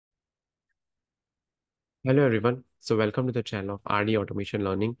Hello everyone. So welcome to the channel of RD Automation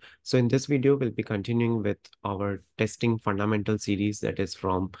Learning. So in this video, we'll be continuing with our testing fundamental series that is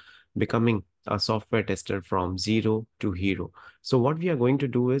from becoming a software tester from zero to hero. So what we are going to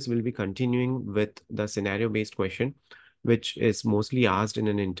do is we'll be continuing with the scenario-based question, which is mostly asked in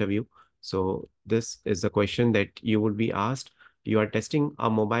an interview. So this is the question that you would be asked. You are testing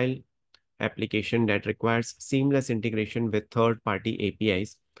a mobile application that requires seamless integration with third-party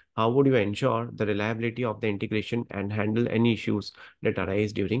APIs. How would you ensure the reliability of the integration and handle any issues that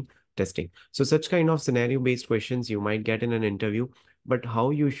arise during testing? So such kind of scenario-based questions you might get in an interview, but how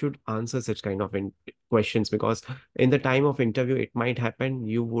you should answer such kind of questions, because in the time of interview, it might happen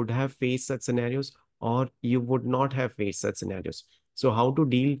you would have faced such scenarios or you would not have faced such scenarios. So how to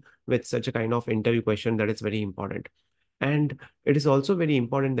deal with such a kind of interview question, that is very important. And it is also very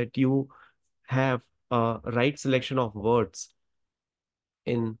important that you have a right selection of words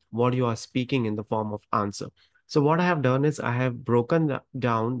in what you are speaking in the form of answer. So what I have done is I have broken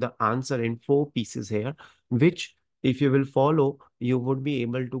down the answer in four pieces here, which if you will follow, you would be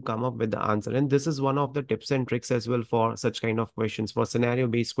able to come up with the answer. And this is one of the tips and tricks as well for such kind of questions, for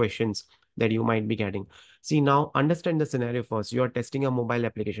scenario-based questions that you might be getting. See, now understand the scenario first. You are testing a mobile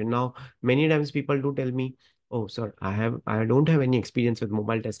application. Now, many times people do tell me, oh, sir, I don't have any experience with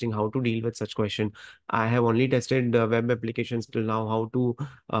mobile testing, how to deal with such question. I have only tested web applications till now, how to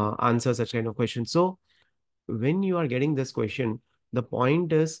answer such kind of questions. So when you are getting this question, the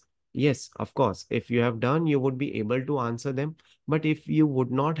point is, yes, of course, if you have done, you would be able to answer them. But if you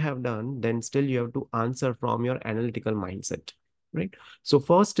would not have done, then still you have to answer from your analytical mindset, right? So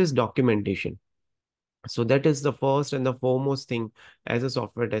first is documentation. So that is the first and the foremost thing as a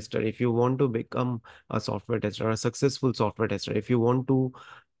software tester. If you want to become a software tester, a successful software tester, if you want to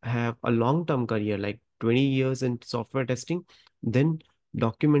have a long-term career like 20 years in software testing, then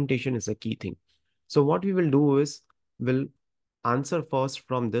documentation is a key thing. So what we will do is we'll answer first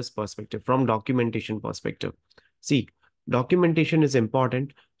from this perspective, from documentation perspective. See, documentation is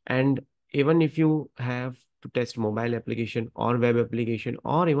important, and even if you have to test mobile application or web application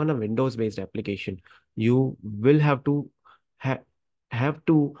or even a Windows based application, you will have to ha have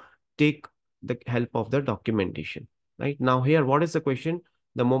to take the help of the documentation. Right now, here, what is the question?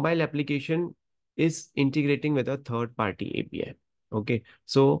 The mobile application is integrating with a third party API. Okay,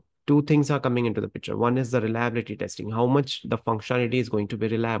 so two things are coming into the picture. One is the reliability testing, how much the functionality is going to be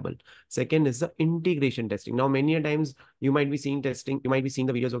reliable. Second is the integration testing. Now, many a times you might be seeing testing, you might be seeing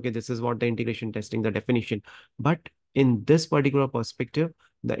the videos, okay, this is what the integration testing, the definition. But in this particular perspective,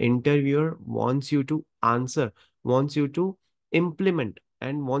 the interviewer wants you to answer, wants you to implement,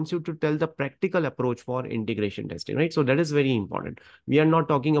 and wants you to tell the practical approach for integration testing, right? So that is very important. We are not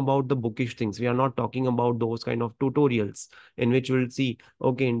talking about the bookish things. We are not talking about those kind of tutorials in which we'll see,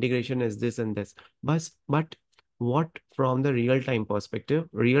 okay, integration is this and this. But what from the real-time perspective,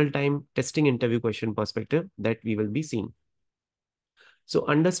 real-time testing interview question perspective that we will be seeing. So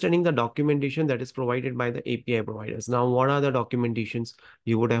understanding the documentation that is provided by the API providers. Now, what are the documentations?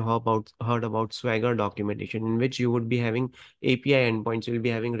 You would have heard about Swagger documentation, in which you would be having API endpoints, you'll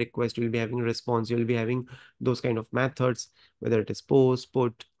be having request, you'll be having response, you'll be having those kind of methods, whether it is post,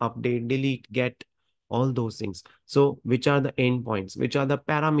 put, update, delete, get, all those things. So which are the endpoints? Which are the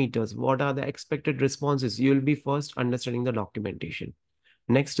parameters? What are the expected responses? You'll be first understanding the documentation.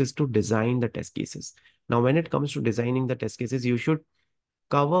 Next is to design the test cases. Now, when it comes to designing the test cases, you should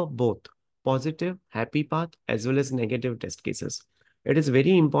cover both positive, happy path as well as negative test cases. It is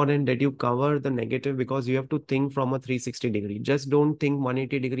very important that you cover the negative, because you have to think from a 360-degree. Just don't think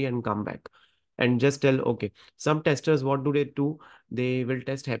 180-degree and come back and just tell, okay, some testers, what do they do? They will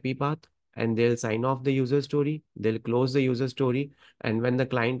test happy path and they'll sign off the user story. They'll close the user story. And when the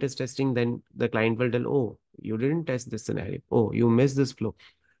client is testing, then the client will tell, oh, you didn't test this scenario. Oh, you missed this flow.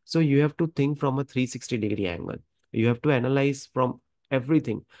 So you have to think from a 360-degree angle. You have to analyze from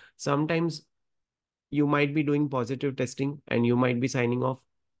everything. Sometimes you might be doing positive testing and you might be signing off,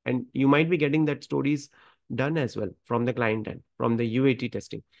 and you might be getting that stories done as well from the client end, from the UAT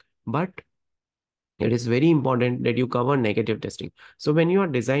testing. But it is very important that you cover negative testing. So when you are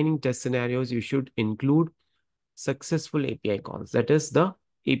designing test scenarios, you should include successful API calls. That is the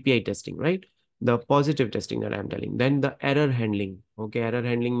API testing, right? The positive testing that I'm telling. Then the error handling. Okay, error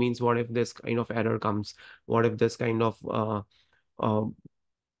handling means what if this kind of error comes? What if this kind of uh,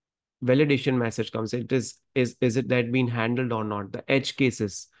 validation message comes? It is it that been handled or not? The edge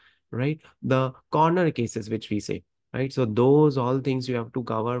cases, right? The corner cases, which we say, right? So those all things you have to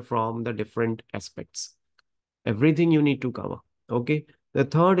cover from the different aspects. Everything you need to cover. Okay. The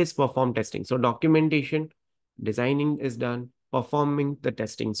third is perform testing. So documentation, designing is done. performing the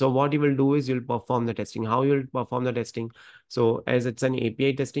testing. So what you will do is you'll perform the testing. How you'll perform the testing? So as it's an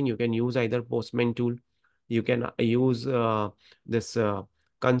API testing, you can use either Postman tool. You can use this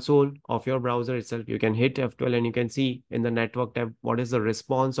console of your browser itself. You can hit F12 and you can see in the network tab what is the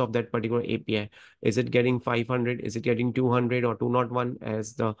response of that particular API. Is it getting 500? Is it getting 200 or 201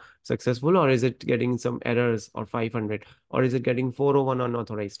 as the successful, or is it getting some errors or 500, or is it getting 401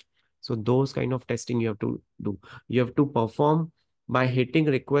 unauthorized? So those kind of testing you have to do. You have to perform by hitting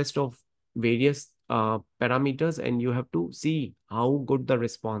request of various parameters, and you have to see how good the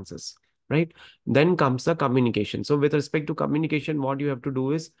response is, right? Then comes the communication. So with respect to communication, what you have to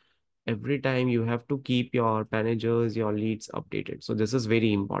do is every time you have to keep your managers, your leads updated. So this is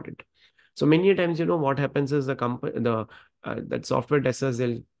very important. So many times, what happens is the company, the that software testers,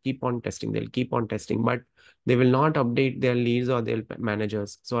 they'll keep on testing, but they will not update their leads or their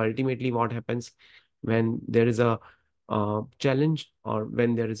managers. So ultimately, what happens when there is a challenge or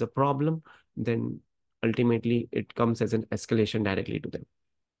when there is a problem, then ultimately it comes as an escalation directly to them.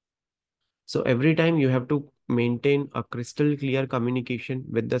 So every time you have to maintain a crystal clear communication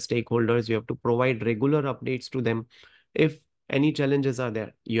with the stakeholders. You have to provide regular updates to them. If any challenges are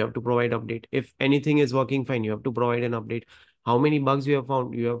there, you have to provide update. If anything is working fine, you have to provide an update. How many bugs you have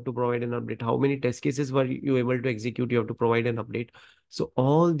found, you have to provide an update. How many test cases were you able to execute, you have to provide an update. So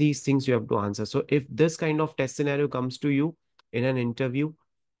all these things you have to answer. So if this kind of test scenario comes to you in an interview,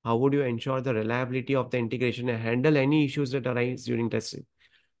 how would you ensure the reliability of the integration and handle any issues that arise during testing?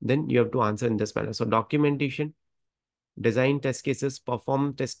 Then you have to answer in this manner. So documentation, design test cases,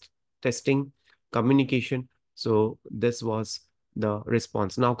 perform testing, communication. So this was the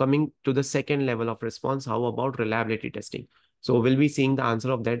response. Now coming to the second level of response, how about reliability testing? So we'll be seeing the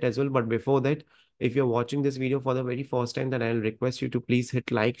answer of that as well. But before that, if you're watching this video for the very first time, then I'll request you to please hit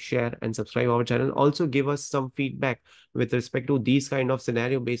like, share, and subscribe our channel. Also give us some feedback with respect to these kind of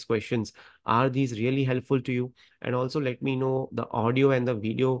scenario-based questions. Are these really helpful to you? And also let me know the audio and the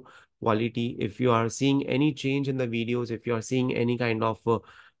video quality. If you are seeing any change in the videos, if you are seeing any kind of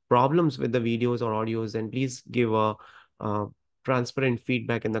problems with the videos or audios, then please give a uh, transparent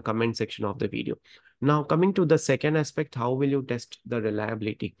feedback in the comment section of the video. Now, coming to the second aspect, how will you test the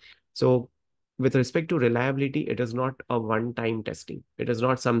reliability? So, with respect to reliability, it is not a one-time testing. It is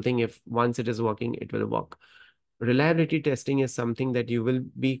not something if once it is working, it will work. Reliability testing is something that you will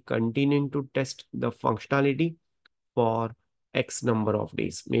be continuing to test the functionality for X number of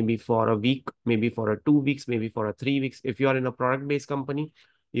days, maybe for a week, maybe for a 2 weeks, maybe for a 3 weeks. If you are in a product-based company,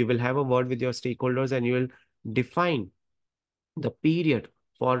 you will have a word with your stakeholders and you will define the period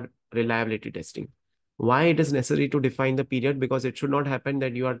for reliability testing. Why it is necessary to define the period? Because it should not happen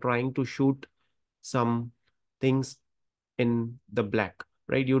that you are trying to shoot some things in the black,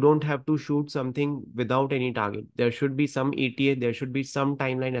 right? You don't have to shoot something without any target. There should be some ETA, there should be some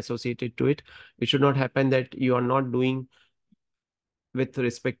timeline associated to it. It should not happen that you are not doing with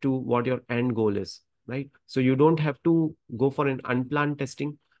respect to what your end goal is, right? So you don't have to go for an unplanned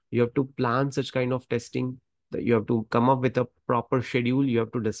testing. You have to plan such kind of testing. That you have to come up with a proper schedule. You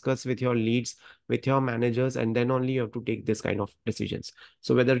have to discuss with your leads, with your managers, and then only you have to take this kind of decisions.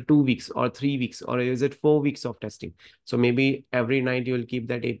 So whether 2 weeks or 3 weeks, or is it 4 weeks of testing? So maybe every night you will keep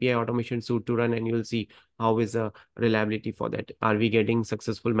that API automation suite to run and you will see how is the reliability for that. Are we getting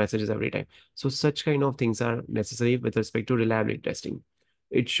successful messages every time? So such kind of things are necessary with respect to reliability testing.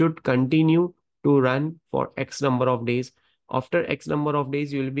 It should continue to run for X number of days. After X number of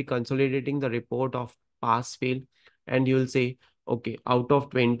days, you will be consolidating the report of pass fail, and you will say, okay, out of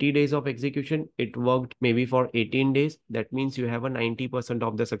 20 days of execution, it worked maybe for 18 days. That means you have a 90%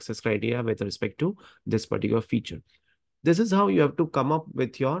 of the success criteria with respect to this particular feature. This is how you have to come up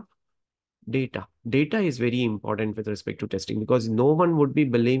with your data. Data is very important with respect to testing, because no one would be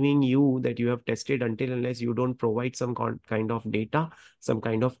believing you that you have tested until unless you don't provide some kind of data, some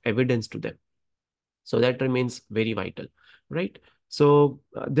kind of evidence to them. So that remains very vital, right? So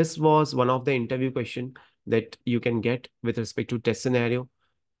this was one of the interview question that you can get with respect to test scenario.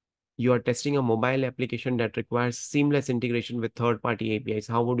 You are testing a mobile application that requires seamless integration with third-party APIs.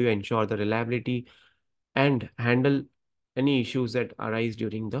 How would you ensure the reliability and handle any issues that arise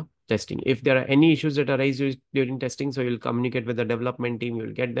during the testing? If there are any issues that arise during testing, so you'll communicate with the development team,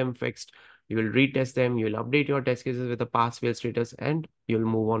 you'll get them fixed, you will retest them, you'll update your test cases with a pass fail status, and you'll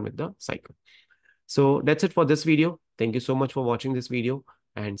move on with the cycle. So that's it for this video. Thank you so much for watching this video,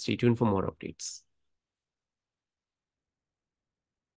 and stay tuned for more updates.